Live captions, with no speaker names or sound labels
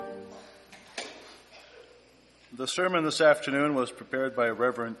The sermon this afternoon was prepared by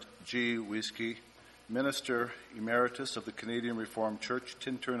Reverend G. Wieske, Minister Emeritus of the Canadian Reformed Church,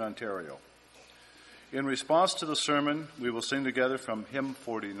 Tintern, Ontario. In response to the sermon, we will sing together from Hymn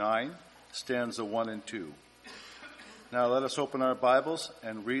 49, stanza 1 and 2. Now let us open our Bibles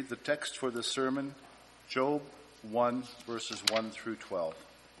and read the text for this sermon, Job 1, verses 1 through 12.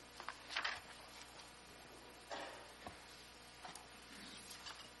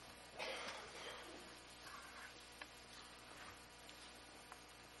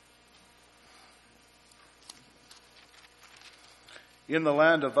 In the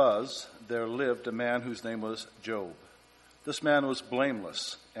land of Uz, there lived a man whose name was Job. This man was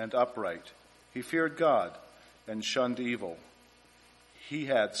blameless and upright. He feared God and shunned evil. He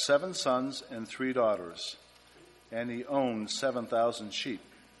had 7 sons and 3 daughters, and he owned 7,000 sheep,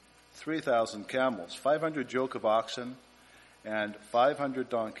 3,000 camels, 500 yoke of oxen, and 500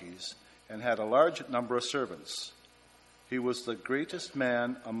 donkeys, and had a large number of servants. He was the greatest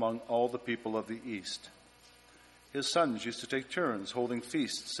man among all the people of the East. His sons used to take turns holding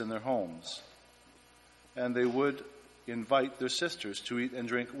feasts in their homes, and they would invite their sisters to eat and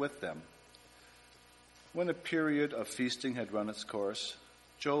drink with them. When a period of feasting had run its course,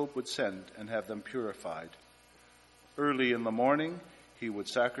 Job would send and have them purified. Early in the morning, he would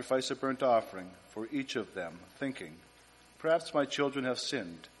sacrifice a burnt offering for each of them, thinking, "Perhaps my children have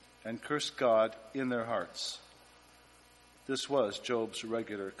sinned and cursed God in their hearts." This was Job's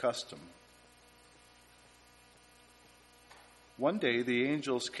regular custom. One day the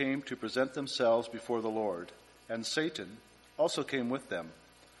angels came to present themselves before the Lord, and Satan also came with them.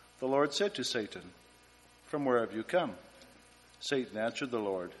 The Lord said to Satan, "From where have you come?" Satan answered the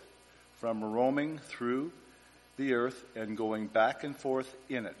Lord, "From roaming through the earth and going back and forth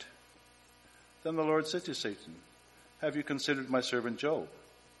in it." Then the Lord said to Satan, "Have you considered my servant Job?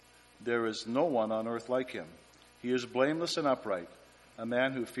 There is no one on earth like him. He is blameless and upright, a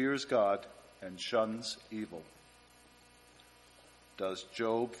man who fears God and shuns evil." "Does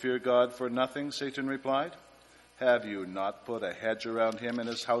Job fear God for nothing?" Satan replied. "Have you not put a hedge around him and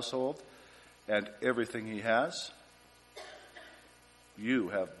his household and everything he has? You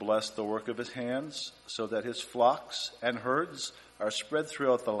have blessed the work of his hands, so that his flocks and herds are spread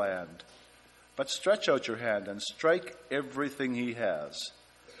throughout the land. But stretch out your hand and strike everything he has,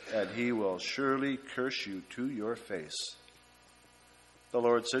 and he will surely curse you to your face." The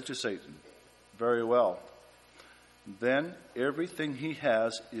Lord said to Satan, "Very well. Then everything he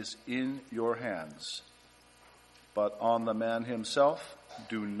has is in your hands. But on the man himself,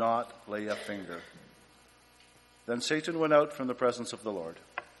 do not lay a finger." Then Satan went out from the presence of the Lord.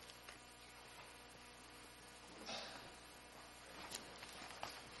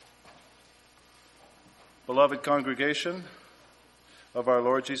 Beloved congregation of our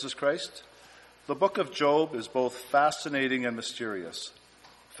Lord Jesus Christ, the book of Job is both fascinating and mysterious.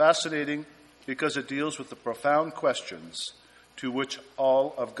 Fascinating because it deals with the profound questions to which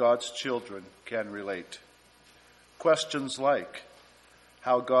all of God's children can relate. Questions like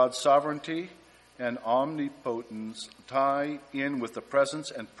how God's sovereignty and omnipotence tie in with the presence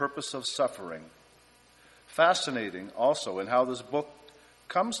and purpose of suffering. Fascinating also in how this book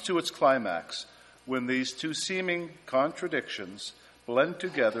comes to its climax when these two seeming contradictions blend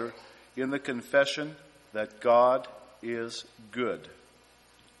together in the confession that God is good.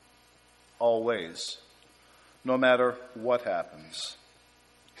 Always, no matter what happens.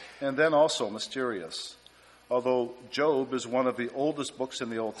 And then also mysterious. Although Job is one of the oldest books in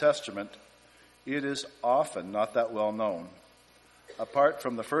the Old Testament, it is often not that well known. Apart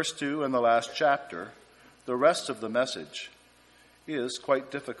from the first 2 and the last chapter, the rest of the message is quite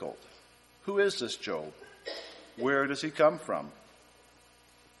difficult. Who is this Job? Where does he come from?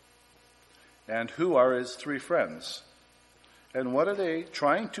 And who are his 3 friends? And what are they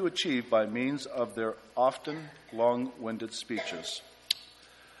trying to achieve by means of their often long-winded speeches?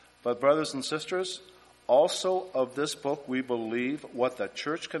 But brothers and sisters, also of this book we believe what the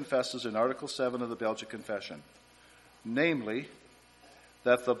Church confesses in Article 7 of the Belgic Confession, namely,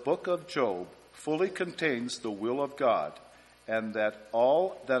 that the book of Job fully contains the will of God, and that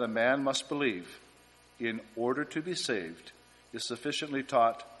all that a man must believe in order to be saved is sufficiently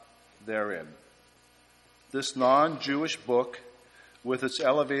taught therein. This non-Jewish book, with its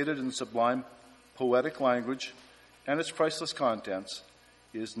elevated and sublime poetic language and its priceless contents,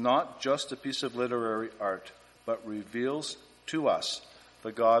 is not just a piece of literary art, but reveals to us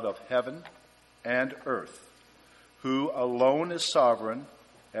the God of heaven and earth, who alone is sovereign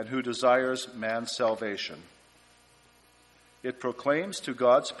and who desires man's salvation. It proclaims to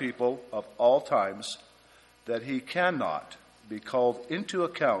God's people of all times that he cannot be called into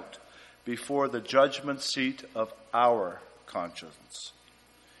account before the judgment seat of our conscience.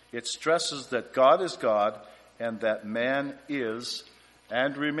 It stresses that God is God and that man is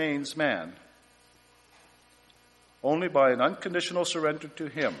and remains man. Only by an unconditional surrender to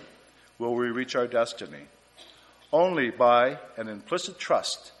him will we reach our destiny. Only by an implicit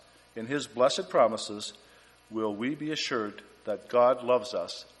trust in his blessed promises will we be assured that God loves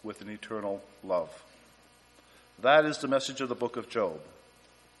us with an eternal love. That is the message of the book of Job.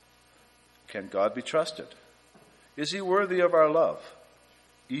 Can God be trusted? Is he worthy of our love,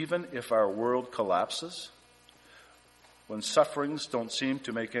 even if our world collapses? When sufferings don't seem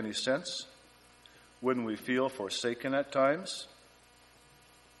to make any sense? When we feel forsaken at times?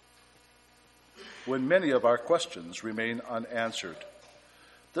 When many of our questions remain unanswered?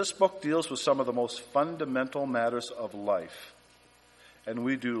 This book deals with some of the most fundamental matters of life, and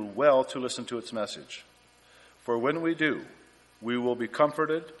we do well to listen to its message. For when we do, we will be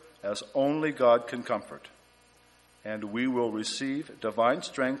comforted as only God can comfort, and we will receive divine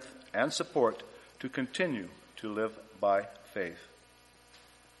strength and support to continue to live by faith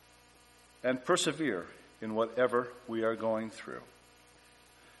and persevere in whatever we are going through,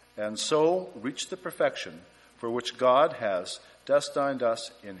 and so reach the perfection for which God has destined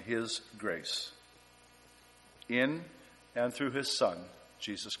us in his grace, in and through his Son,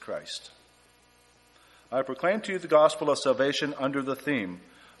 Jesus Christ. I proclaim to you the gospel of salvation under the theme,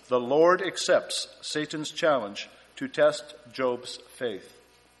 "The Lord accepts Satan's challenge to test Job's faith."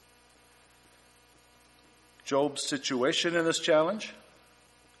 Job's situation in this challenge,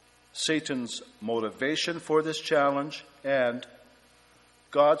 Satan's motivation for this challenge, and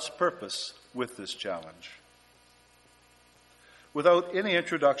God's purpose with this challenge. Without any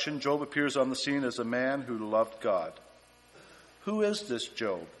introduction, Job appears on the scene as a man who loved God. Who is this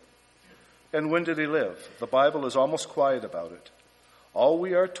Job? And when did he live? The Bible is almost quiet about it. All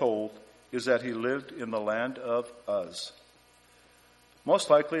we are told is that he lived in the land of Uz, most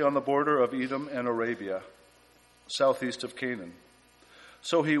likely on the border of Edom and Arabia, southeast of Canaan.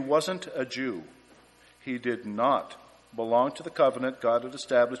 So he wasn't a Jew. He did not belong to the covenant God had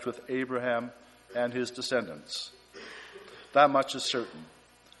established with Abraham and his descendants. That much is certain.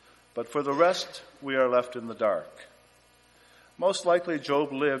 But for the rest, we are left in the dark. Most likely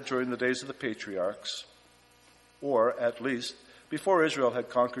Job lived during the days of the patriarchs, or at least before Israel had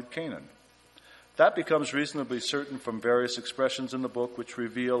conquered Canaan. That becomes reasonably certain from various expressions in the book which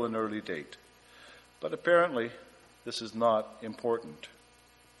reveal an early date. But apparently, this is not important.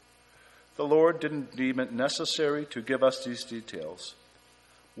 The Lord didn't deem it necessary to give us these details.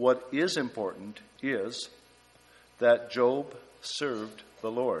 What is important is that Job served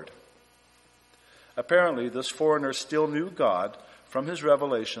the Lord. Apparently, this foreigner still knew God from his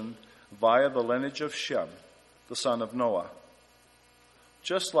revelation via the lineage of Shem, the son of Noah.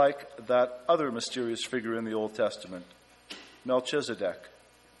 Just like that other mysterious figure in the Old Testament, Melchizedek,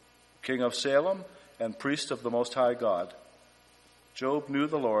 king of Salem and priest of the Most High God, Job knew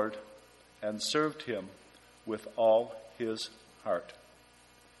the Lord and served him with all his heart.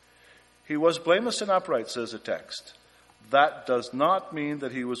 He was blameless and upright, says the text. That does not mean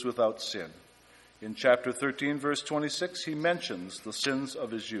that he was without sin. In chapter 13, verse 26, he mentions the sins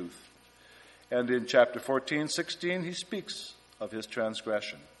of his youth. And in chapter 14, 16, he speaks of his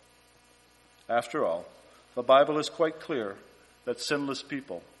transgression. After all, the Bible is quite clear that sinless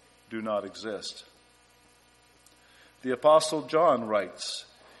people do not exist. The Apostle John writes,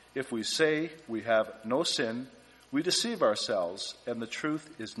 "If we say we have no sin, we deceive ourselves, and the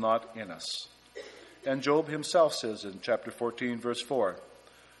truth is not in us." And Job himself says in chapter 14, verse 4,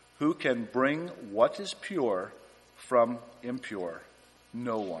 "Who can bring what is pure from impure?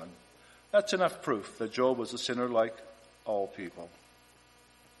 No one." That's enough proof that Job was a sinner like all people.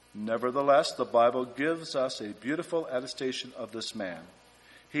 Nevertheless, the Bible gives us a beautiful attestation of this man.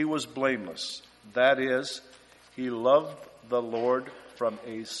 He was blameless. That is, he loved the Lord from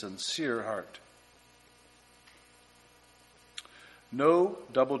a sincere heart. No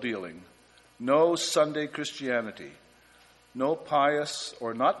double-dealing, no Sunday Christianity, no pious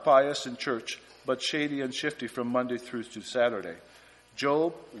or not pious in church, but shady and shifty from Monday through to Saturday.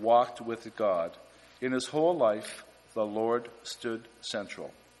 Job walked with God. In his whole life, the Lord stood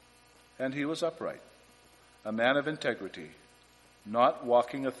central. And he was upright, a man of integrity, not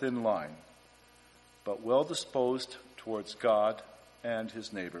walking a thin line, but well disposed towards God and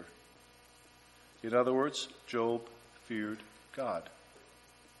his neighbor. In other words, Job feared God.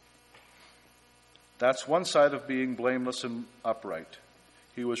 That's one side of being blameless and upright.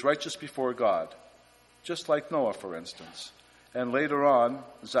 He was righteous before God, just like Noah, for instance, and later on,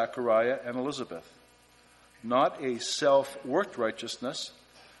 Zechariah and Elizabeth. Not a self-worked righteousness,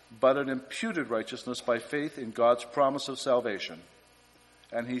 but an imputed righteousness by faith in God's promise of salvation.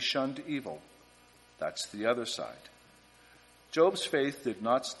 And he shunned evil. That's the other side. Job's faith did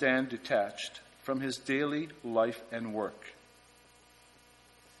not stand detached from his daily life and work.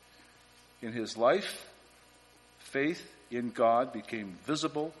 In his life, faith in God became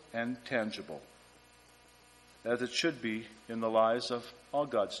visible and tangible, as it should be in the lives of all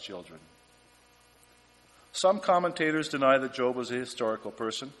God's children. Some commentators deny that Job was a historical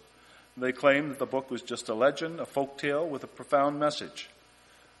person. They claim that the book was just a legend, a folk tale with a profound message.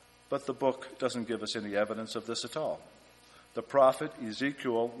 But the book doesn't give us any evidence of this at all. The prophet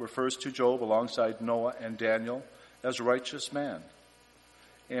Ezekiel refers to Job alongside Noah and Daniel as righteous man.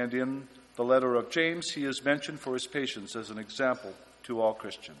 And in the letter of James, he is mentioned for his patience as an example to all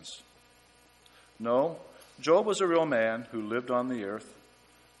Christians. No, Job was a real man who lived on the earth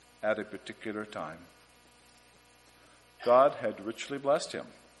at a particular time. God had richly blessed him.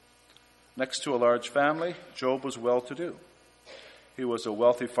 Next to a large family, Job was well-to-do. He was a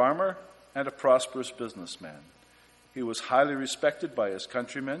wealthy farmer and a prosperous businessman. He was highly respected by his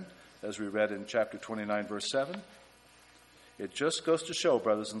countrymen, as we read in chapter 29, verse 7. It just goes to show,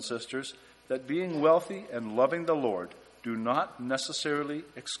 brothers and sisters, that being wealthy and loving the Lord do not necessarily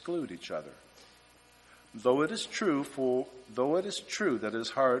exclude each other. Though it is true that it is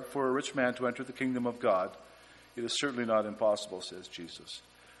hard for a rich man to enter the kingdom of God, it is certainly not impossible, says Jesus.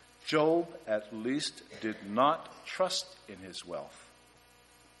 Job at least did not trust in his wealth.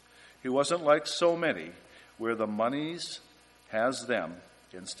 He wasn't like so many, where the monies has them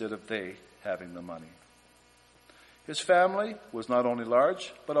instead of they having the money. His family was not only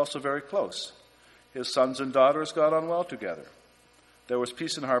large, but also very close. His sons and daughters got on well together. There was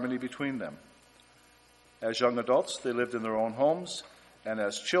peace and harmony between them. As young adults, they lived in their own homes, and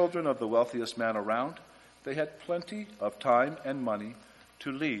as children of the wealthiest man around, they had plenty of time and money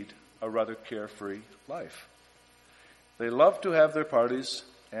to lead a rather carefree life. They loved to have their parties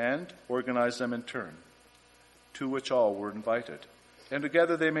and organize them in turn, to which all were invited. And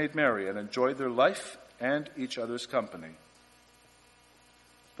together they made merry and enjoyed their life and each other's company.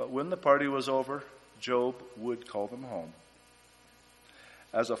 But when the party was over, Job would call them home.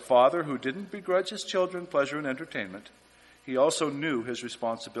 As a father who didn't begrudge his children pleasure and entertainment, he also knew his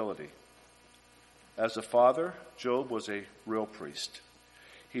responsibility. As a father, Job was a real priest.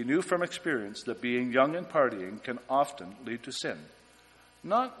 He knew from experience that being young and partying can often lead to sin.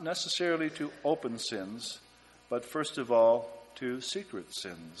 Not necessarily to open sins, but first of all, to secret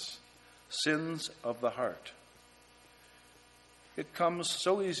sins. Sins of the heart. It comes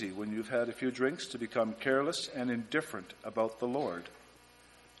so easy when you've had a few drinks to become careless and indifferent about the Lord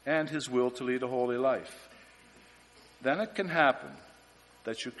and his will to lead a holy life. Then it can happen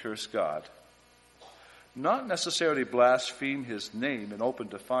that you curse God. Not necessarily blaspheme his name in open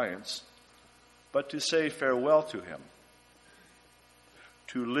defiance, but to say farewell to him,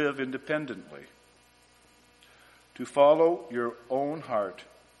 to live independently, to follow your own heart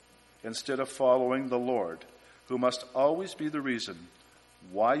instead of following the Lord, who must always be the reason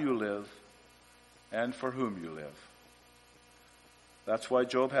why you live and for whom you live. That's why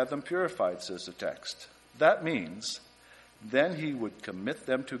Job had them purified, says the text. That means then he would commit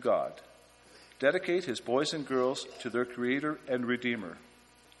them to God, dedicate his boys and girls to their Creator and Redeemer.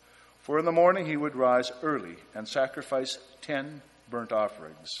 For in the morning he would rise early and sacrifice 10 burnt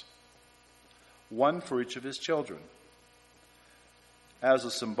offerings, one for each of his children, as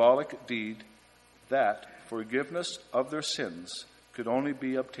a symbolic deed that forgiveness of their sins could only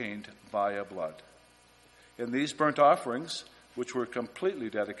be obtained via blood. In these burnt offerings, which were completely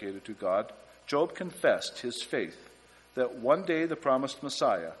dedicated to God, Job confessed his faith that one day the promised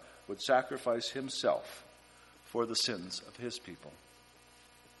Messiah would sacrifice himself for the sins of his people.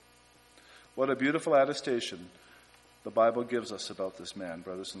 What a beautiful attestation the Bible gives us about this man,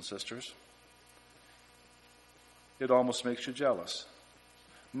 brothers and sisters. It almost makes you jealous.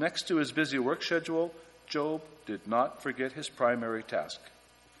 Next to his busy work schedule, Job did not forget his primary task.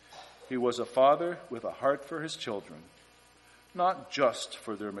 He was a father with a heart for his children, not just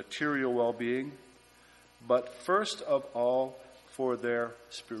for their material well-being, but first of all for their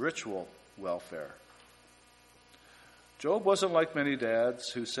spiritual welfare. Job wasn't like many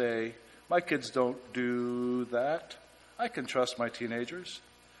dads who say, "My kids don't do that. I can trust my teenagers."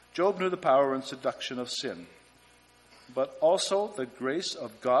 Job knew the power and seduction of sin, but also the grace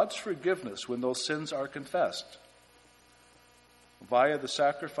of God's forgiveness when those sins are confessed via the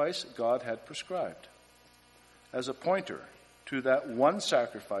sacrifice God had prescribed, as a pointer to that one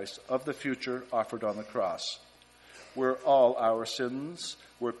sacrifice of the future offered on the cross, where all our sins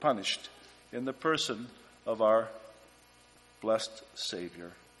were punished in the person of our blessed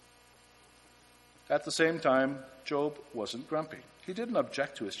Savior. At the same time, Job wasn't grumpy. He didn't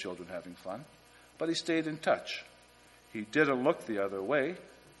object to his children having fun, but he stayed in touch. He didn't look the other way.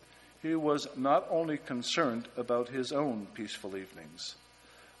 He was not only concerned about his own peaceful evenings.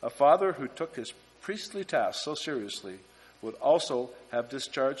 A father who took his priestly task so seriously would also have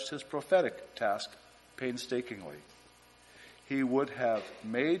discharged his prophetic task painstakingly. He would have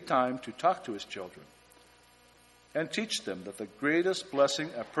made time to talk to his children and teach them that the greatest blessing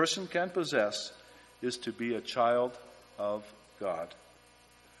a person can possess is to be a child of God,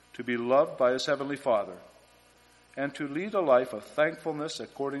 to be loved by his heavenly Father, and to lead a life of thankfulness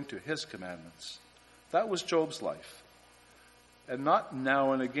according to his commandments. That was Job's life. And not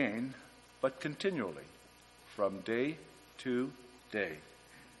now and again, but continually, from day to day.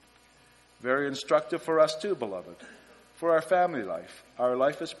 Very instructive for us too, beloved, for our family life, our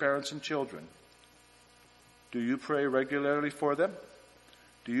life as parents and children. Do you pray regularly for them?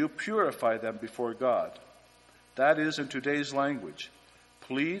 Do you purify them before God? That is, in today's language,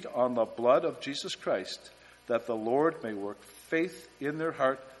 plead on the blood of Jesus Christ that the Lord may work faith in their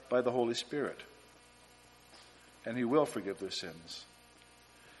heart by the Holy Spirit. And he will forgive their sins.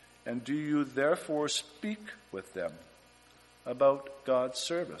 And do you therefore speak with them about God's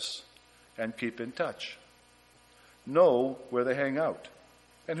service and keep in touch? Know where they hang out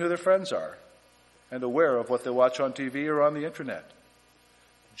and who their friends are, and aware of what they watch on TV or on the internet.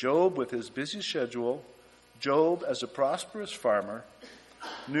 Job, with his busy schedule, Job, as a prosperous farmer,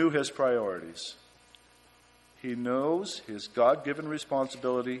 knew his priorities. He knows his God-given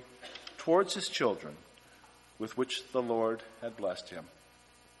responsibility towards his children, with which the Lord had blessed him.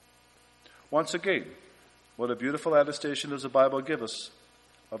 Once again, what a beautiful attestation does the Bible give us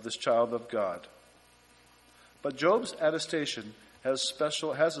of this child of God. But Job's attestation has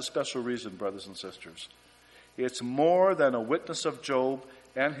a special reason, brothers and sisters. It's more than a witness of Job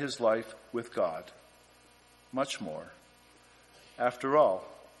and his life with God. Much more. After all,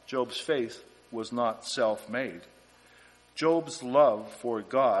 Job's faith was not self-made. Job's love for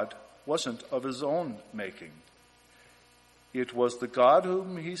God wasn't of his own making. It was the God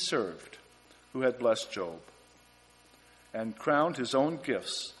whom he served who had blessed Job and crowned his own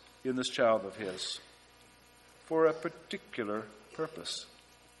gifts in this child of his for a particular purpose.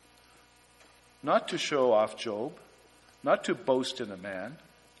 Not to show off Job, not to boast in a man,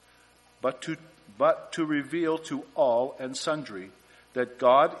 but to reveal to all and sundry that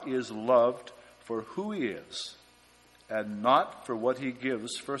God is loved for who he is and not for what he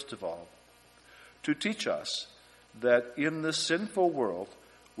gives first of all. To teach us that in this sinful world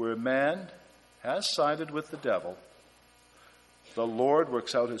where man has sided with the devil, the Lord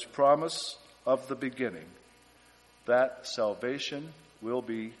works out his promise of the beginning, that salvation will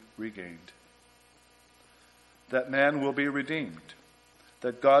be regained, that man will be redeemed,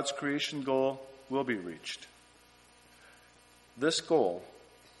 that God's creation goal will be reached. This goal,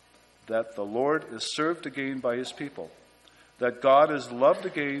 that the Lord is served again by his people, that God is loved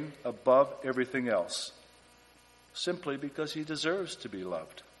again above everything else, simply because he deserves to be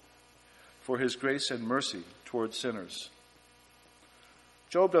loved, for his grace and mercy towards sinners.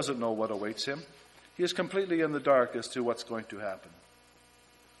 Job doesn't know what awaits him. He is completely in the dark as to what's going to happen.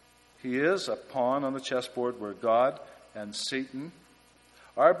 He is a pawn on the chessboard where God and Satan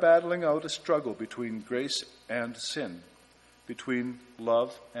are battling out a struggle between grace and sin, between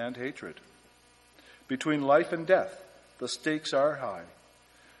love and hatred, between life and death. The stakes are high.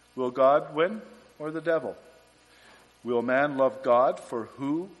 Will God win or the devil? Will man love God for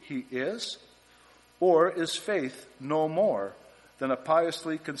who he is? Or is faith no more than a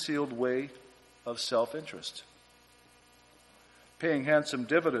piously concealed way of self-interest? Paying handsome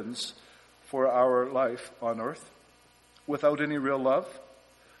dividends for our life on earth without any real love,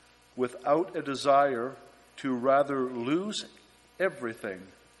 without a desire to rather lose everything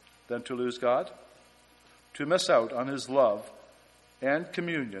than to lose God, to miss out on his love and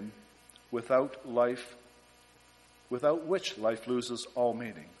communion without which life loses all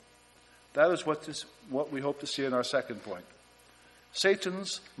meaning. That is what we hope to see in our second point.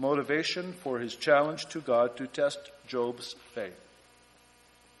 Satan's motivation for his challenge to God to test Job's faith.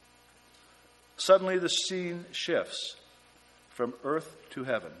 Suddenly the scene shifts from earth to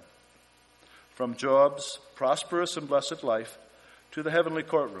heaven, from Job's prosperous and blessed life to the heavenly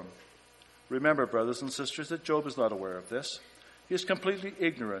courtroom. Remember, brothers and sisters, that Job is not aware of this. He is completely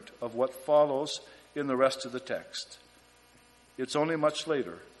ignorant of what follows in the rest of the text. It's only much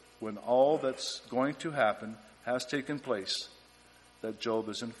later, when all that's going to happen has taken place, that Job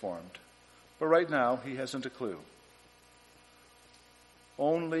is informed. But right now, he hasn't a clue.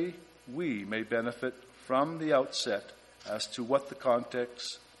 Only we may benefit from the outset as to what the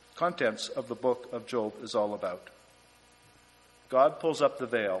context contents of the book of Job is all about. God pulls up the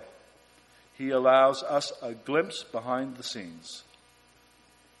veil. He allows us a glimpse behind the scenes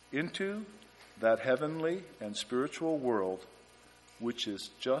into that heavenly and spiritual world which is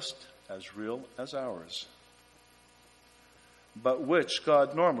just as real as ours, but which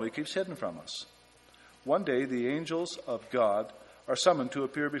God normally keeps hidden from us. One day, the angels of God are summoned to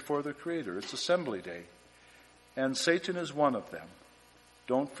appear before their Creator. It's Assembly Day, and Satan is one of them.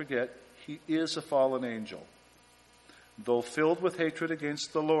 Don't forget, he is a fallen angel. Though filled with hatred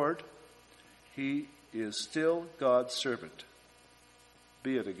against the Lord, he is still God's servant,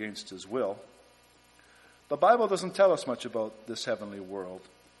 be it against his will. The Bible doesn't tell us much about this heavenly world.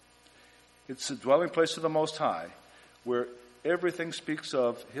 It's the dwelling place of the Most High, where everything speaks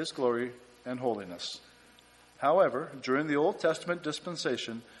of his glory and holiness. However, during the Old Testament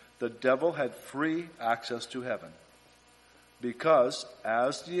dispensation, the devil had free access to heaven, because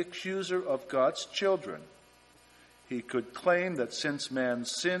as the accuser of God's children, he could claim that since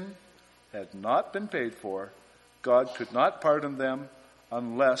man's sin had not been paid for, God could not pardon them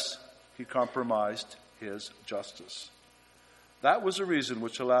unless he compromised his justice. That was a reason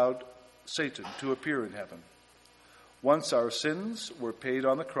which allowed Satan to appear in heaven. Once our sins were paid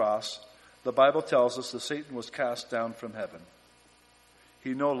on the cross, the Bible tells us that Satan was cast down from heaven.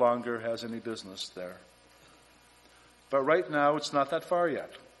 He no longer has any business there. But right now, it's not that far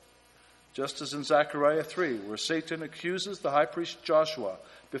yet. Just as in Zechariah 3, where Satan accuses the high priest Joshua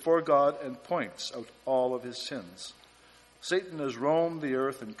before God and points out all of his sins. Satan has roamed the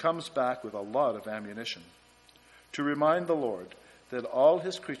earth and comes back with a lot of ammunition to remind the Lord that all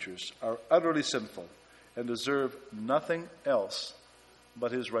his creatures are utterly sinful and deserve nothing else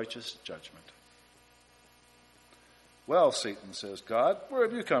but his righteous judgment. Well, Satan, says God, where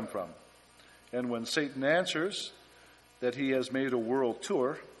have you come from? And when Satan answers that he has made a world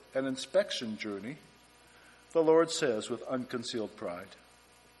tour, an inspection journey, the Lord says with unconcealed pride,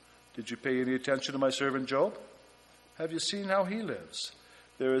 did you pay any attention to my servant Job? Have you seen how he lives?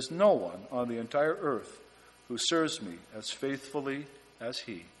 There is no one on the entire earth who serves me as faithfully as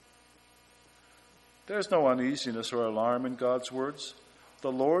he. There's no uneasiness or alarm in God's words.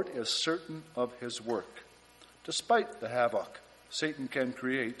 The Lord is certain of his work. Despite the havoc Satan can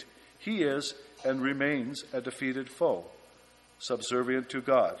create, he is and remains a defeated foe, subservient to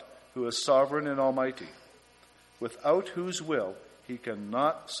God, who is sovereign and almighty, without whose will he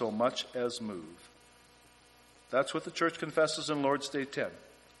cannot so much as move. That's what the church confesses in Lord's Day 10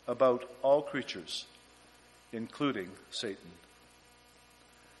 about all creatures, including Satan.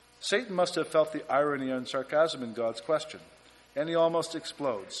 Satan must have felt the irony and sarcasm in God's question, and he almost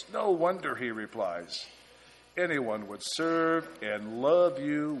explodes. No wonder, he replies. Anyone would serve and love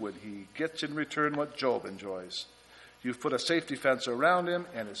you when he gets in return what Job enjoys. You've put a safety fence around him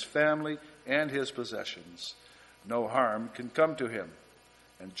and his family and his possessions. No harm can come to him,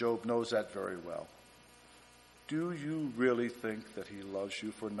 and Job knows that very well. Do you really think that he loves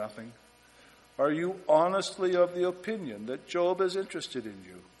you for nothing? Are you honestly of the opinion that Job is interested in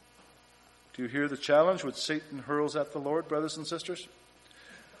you? Do you hear the challenge which Satan hurls at the Lord, brothers and sisters?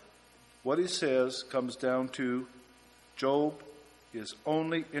 What he says comes down to Job is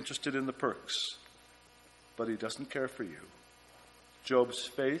only interested in the perks, but he doesn't care for you. Job's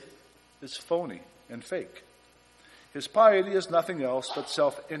faith is phony and fake. His piety is nothing else but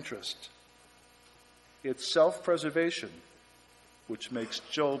self-interest. It's self-preservation which makes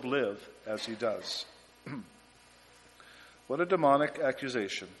Job live as he does. What a demonic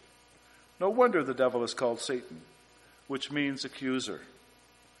accusation. No wonder the devil is called Satan, which means accuser.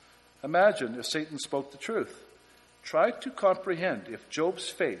 Imagine if Satan spoke the truth. Try to comprehend if Job's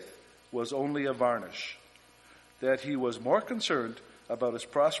faith was only a varnish, that he was more concerned about his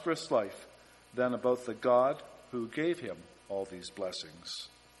prosperous life than about the God who gave him all these blessings.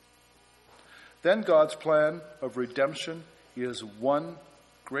 Then God's plan of redemption is one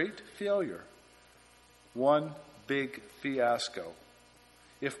great failure, one big fiasco.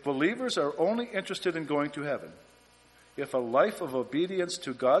 If believers are only interested in going to heaven, if a life of obedience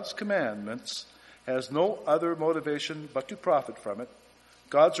to God's commandments has no other motivation but to profit from it,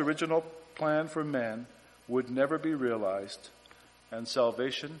 God's original plan for man would never be realized, and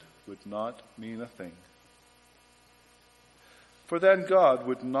salvation would not mean a thing. For then God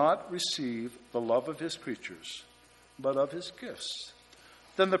would not receive the love of his creatures, but of his gifts.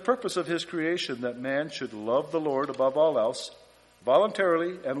 Then the purpose of his creation, that man should love the Lord above all else,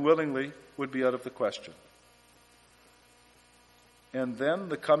 voluntarily and willingly, would be out of the question. And then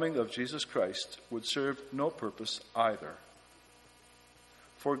the coming of Jesus Christ would serve no purpose either.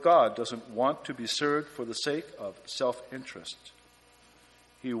 For God doesn't want to be served for the sake of self-interest.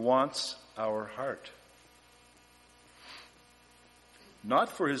 He wants our heart. Not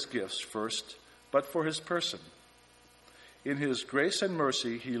for his gifts first, but for his person. In his grace and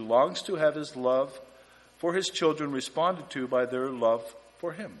mercy, he longs to have his love for his children responded to by their love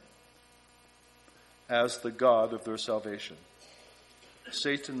for him as the God of their salvation.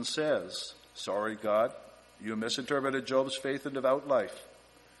 Satan says, "Sorry, God, you misinterpreted Job's faith and devout life.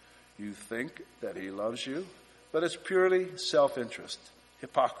 You think that he loves you, but it's purely self-interest,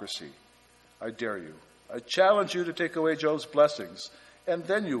 hypocrisy. I dare you. I challenge you to take away Job's blessings, and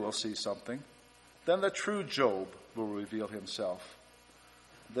then you will see something. Then the true Job will reveal himself.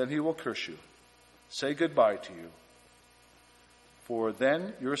 Then he will curse you, say goodbye to you. For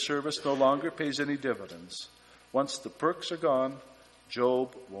then your service no longer pays any dividends. Once the perks are gone,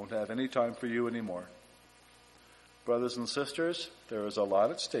 Job won't have any time for you anymore." Brothers and sisters, there is a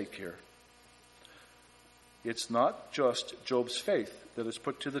lot at stake here. It's not just Job's faith that is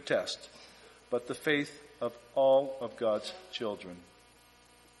put to the test, but the faith of all of God's children.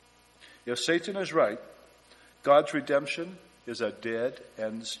 If Satan is right, God's redemption is a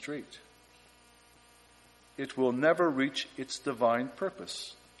dead-end street. It will never reach its divine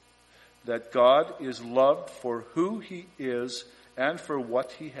purpose, that God is loved for who he is and for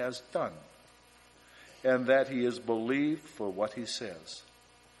what he has done, and that he is believed for what he says.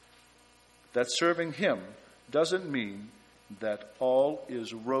 That serving him doesn't mean that all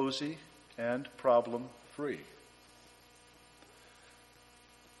is rosy and problem-free.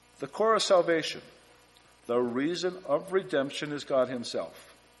 The core of salvation, the reason of redemption, is God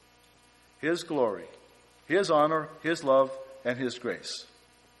himself, his glory, his honor, his love, and his grace.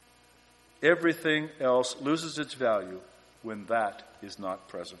 Everything else loses its value when that is not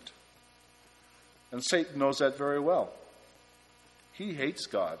present. And Satan knows that very well. He hates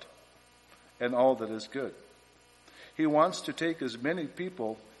God and all that is good. He wants to take as many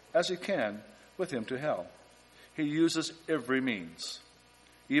people as he can with him to hell. He uses every means,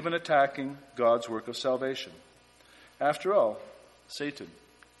 even attacking God's work of salvation. After all, Satan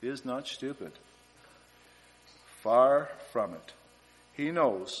is not stupid. Far from it. He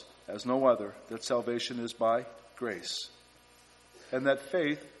knows, as no other, that salvation is by grace, and that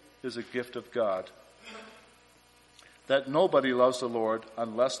faith is a gift of God. That nobody loves the Lord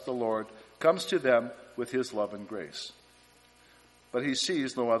unless the Lord comes to them with his love and grace. But he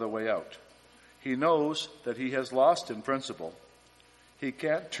sees no other way out. He knows that he has lost in principle. He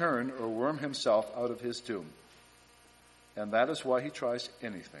can't turn or worm himself out of his doom. And that is why he tries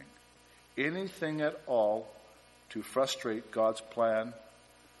anything at all, to frustrate God's plan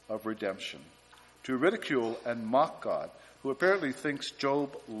of redemption, to ridicule and mock God, who apparently thinks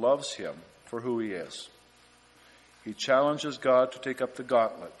Job loves him for who he is. He challenges God to take up the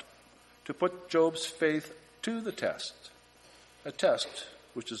gauntlet, to put Job's faith to the test, a test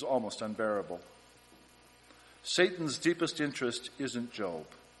which is almost unbearable. Satan's deepest interest isn't Job.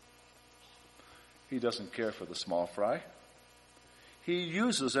 He doesn't care for the small fry. He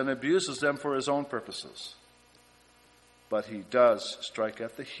uses and abuses them for his own purposes. But he does strike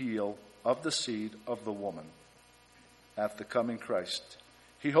at the heel of the seed of the woman, at the coming Christ.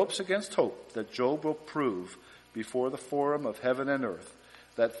 He hopes against hope that Job will prove before the forum of heaven and earth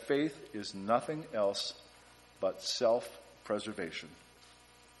that faith is nothing else but self-preservation.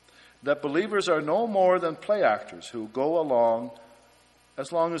 That believers are no more than play actors who go along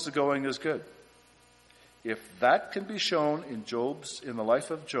as long as the going is good. If that can be shown in the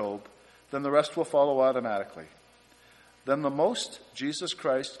life of Job, then the rest will follow automatically. Then the most Jesus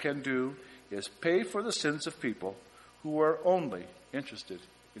Christ can do is pay for the sins of people who are only interested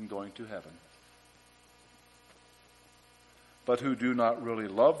in going to heaven, but who do not really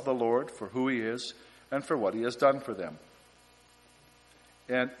love the Lord for who he is and for what he has done for them.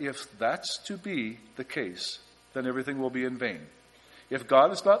 And if that's to be the case, then everything will be in vain. If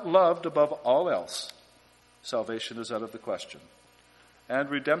God is not loved above all else, salvation is out of the question, and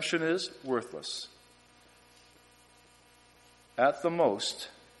redemption is worthless. At the most,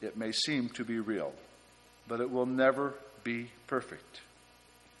 it may seem to be real, but it will never be perfect.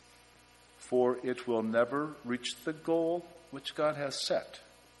 For it will never reach the goal which God has set.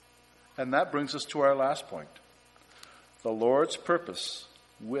 And that brings us to our last point, the Lord's purpose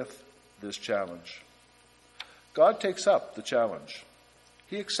with this challenge. God takes up the challenge.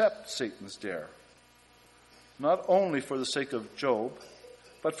 He accepts Satan's dare, not only for the sake of Job,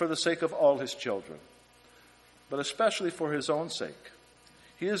 but for the sake of all his children, but especially for his own sake.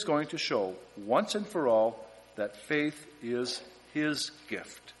 He is going to show once and for all that faith is his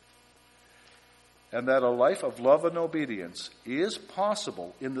gift, and that a life of love and obedience is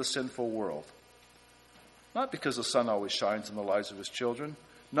possible in the sinful world. Not because the sun always shines in the lives of his children,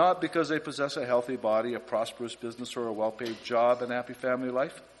 not because they possess a healthy body, a prosperous business, or a well-paid job and happy family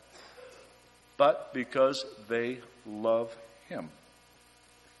life, but because they love him.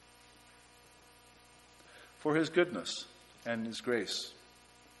 For his goodness and his grace,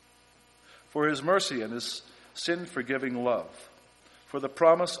 for his mercy and his sin-forgiving love, for the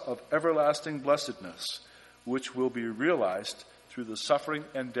promise of everlasting blessedness, which will be realized through the suffering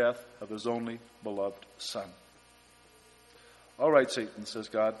and death of his only beloved Son. All right, Satan, says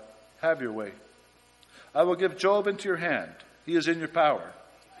God, have your way. I will give Job into your hand. He is in your power,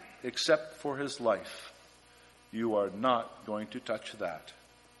 except for his life. You are not going to touch that.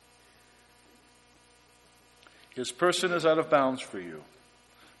 His person is out of bounds for you.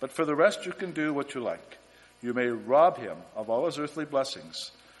 But for the rest, you can do what you like. You may rob him of all his earthly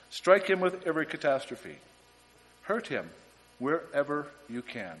blessings. Strike him with every catastrophe. Hurt him wherever you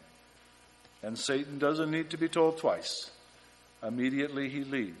can. And Satan doesn't need to be told twice. Immediately he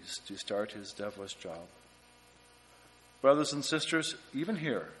leaves to start his devilish job. Brothers and sisters, even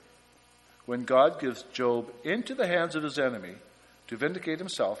here, when God gives Job into the hands of his enemy to vindicate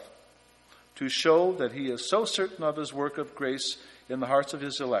himself, to show that he is so certain of his work of grace in the hearts of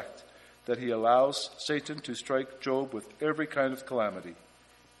his elect, that he allows Satan to strike Job with every kind of calamity,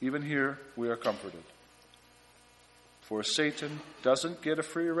 even here we are comforted. For Satan doesn't get a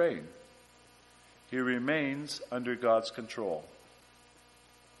free rein. He remains under God's control.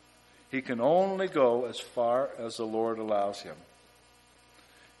 He can only go as far as the Lord allows him.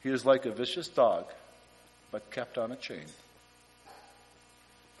 He is like a vicious dog, but kept on a chain.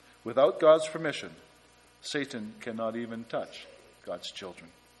 Without God's permission, Satan cannot even touch God's children.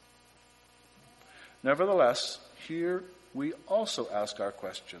 Nevertheless, here we also ask our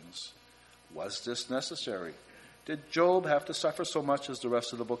questions. Was this necessary? Did Job have to suffer so much as the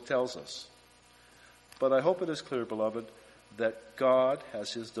rest of the book tells us? But I hope it is clear, beloved, that God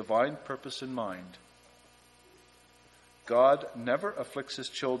has his divine purpose in mind. God never afflicts his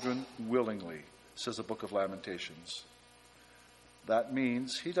children willingly, says the book of Lamentations. That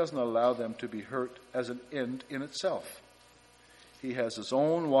means he doesn't allow them to be hurt as an end in itself. He has his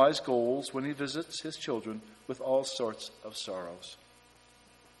own wise goals when he visits his children with all sorts of sorrows.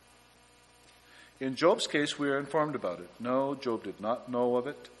 In Job's case, we are informed about it. No, Job did not know of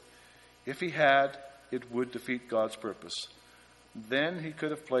it. If he had, it would defeat God's purpose. Then he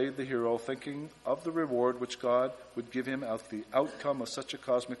could have played the hero, thinking of the reward which God would give him at the outcome of such a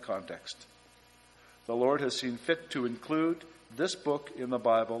cosmic context. The Lord has seen fit to include this book in the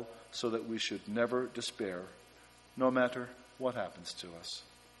Bible so that we should never despair, no matter what happens to us.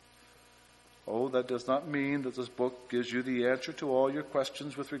 Oh, that does not mean that this book gives you the answer to all your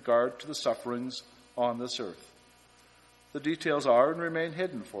questions with regard to the sufferings on this earth. The details are and remain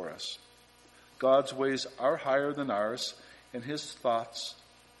hidden for us. God's ways are higher than ours, and his thoughts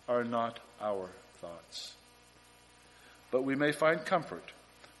are not our thoughts. But we may find comfort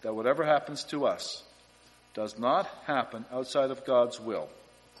that whatever happens to us does not happen outside of God's will,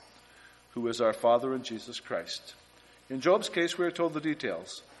 who is our Father in Jesus Christ. In Job's case, we are told the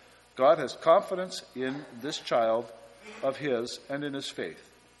details. God has confidence in this child of his and in his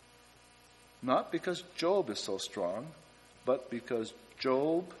faith. Not because Job is so strong, but because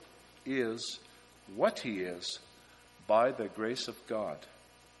Job is what he is by the grace of God.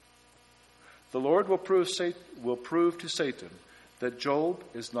 The Lord will prove to Satan that Job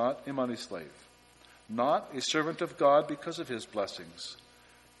is not a money slave, not a servant of God because of his blessings.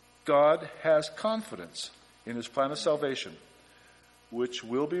 God has confidence in his plan of salvation, which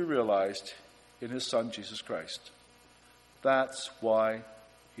will be realized in his Son, Jesus Christ. That's why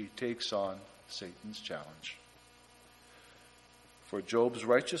he takes on Satan's challenge. For Job's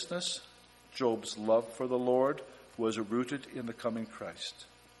righteousness, Job's love for the Lord was rooted in the coming Christ.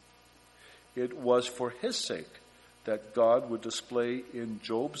 It was for his sake that God would display in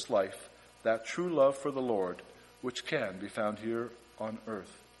Job's life that true love for the Lord, which can be found here on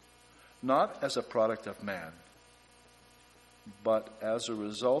earth, not as a product of man, but as a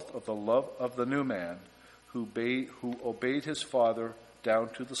result of the love of the new man who obeyed his Father down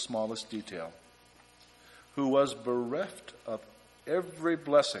to the smallest detail, who was bereft of every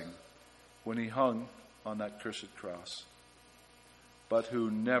blessing when he hung on that cursed cross, but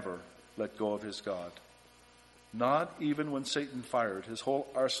who never let go of his God, not even when Satan fired his whole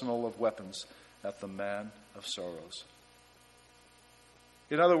arsenal of weapons at the man of sorrows.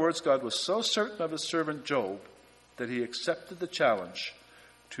 In other words, God was so certain of his servant Job that he accepted the challenge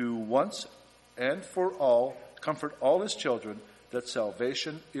to once and for all comfort all his children that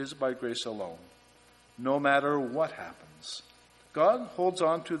salvation is by grace alone, no matter what happens. God holds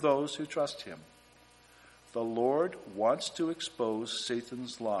on to those who trust him. The Lord wants to expose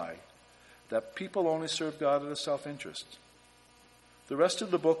Satan's lie that people only serve God out of self-interest. The rest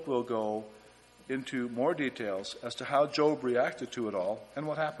of the book will go into more details as to how Job reacted to it all and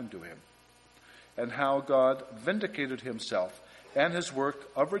what happened to him, and how God vindicated himself and his work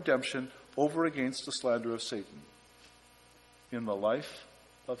of redemption over against the slander of Satan in the life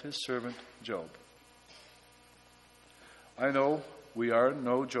of his servant Job. I know we are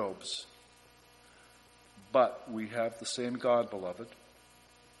no Jobs, but we have the same God, beloved,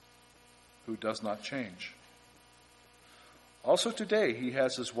 who does not change. Also today, he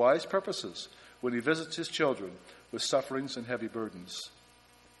has his wise purposes when he visits his children with sufferings and heavy burdens.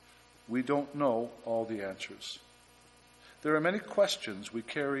 We don't know all the answers. There are many questions we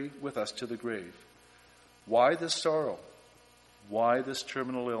carry with us to the grave. Why this sorrow? Why this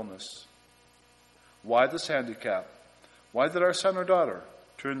terminal illness? Why this handicap? Why did our son or daughter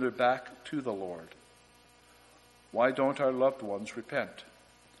turn their back to the Lord? Why don't our loved ones repent?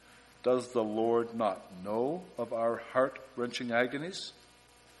 Does the Lord not know of our heart-wrenching agonies?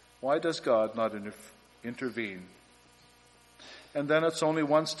 Why does God not intervene? And then it's only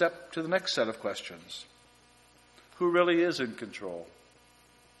one step to the next set of questions. Who really is in control?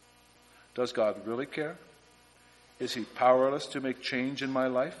 Does God really care? Is he powerless to make change in my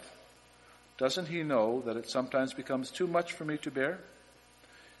life? Doesn't he know that it sometimes becomes too much for me to bear?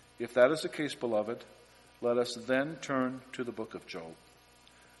 If that is the case, beloved, let us then turn to the book of Job.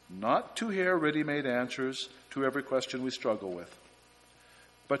 Not to hear ready-made answers to every question we struggle with,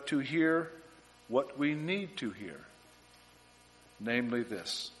 but to hear what we need to hear. Namely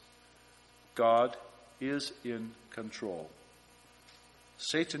this: God is in control.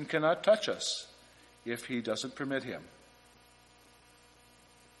 Satan cannot touch us if he doesn't permit him.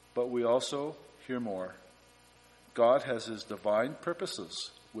 But we also hear more. God has his divine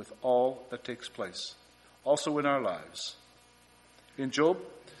purposes with all that takes place, also in our lives. In Job's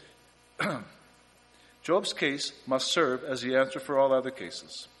case must serve as the answer for all other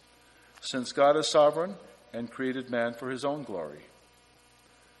cases, since God is sovereign and created man for his own glory.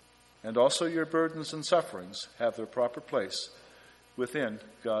 And also your burdens and sufferings have their proper place within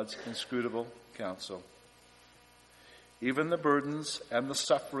God's inscrutable counsel. Even the burdens and the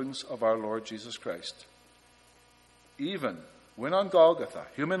sufferings of our Lord Jesus Christ, even when on Golgotha,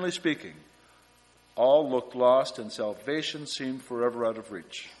 humanly speaking, all looked lost and salvation seemed forever out of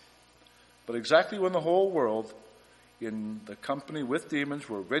reach. But exactly when the whole world, in the company with demons,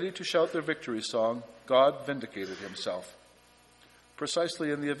 were ready to shout their victory song, God vindicated himself,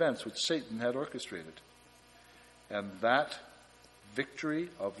 precisely in the events which Satan had orchestrated. And that victory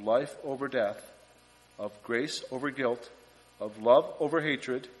of life over death, of grace over guilt, of love over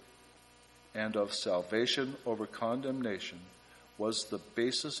hatred, and of salvation over condemnation was the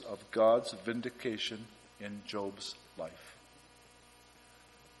basis of God's vindication in Job's life.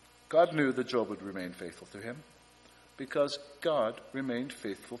 God knew that Job would remain faithful to him because God remained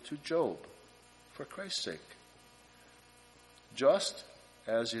faithful to Job for Christ's sake. Just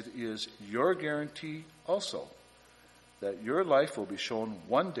as it is your guarantee also that your life will be shown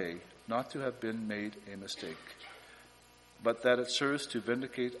one day not to have been made a mistake, but that it serves to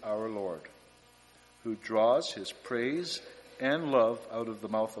vindicate our Lord, who draws his praise and love out of the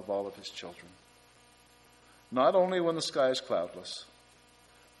mouth of all of his children. Not only when the sky is cloudless,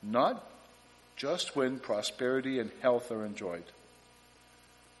 not just when prosperity and health are enjoyed,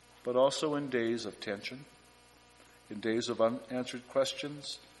 but also in days of tension, in days of unanswered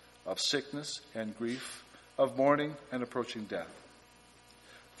questions, of sickness and grief, of mourning and approaching death.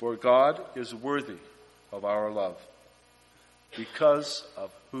 For God is worthy of our love because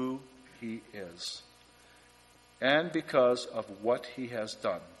of who he is and because of what he has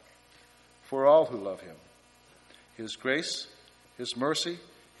done for all who love him. His grace, his mercy,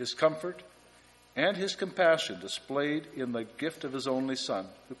 his comfort, and his compassion displayed in the gift of his only Son,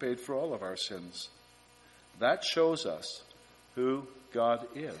 who paid for all of our sins. That shows us who God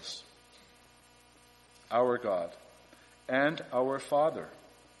is. Our God and our Father,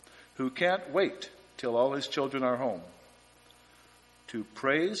 who can't wait till all his children are home to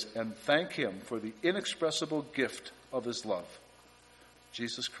praise and thank him for the inexpressible gift of his love.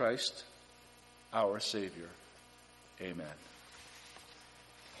 Jesus Christ, our Savior. Amen.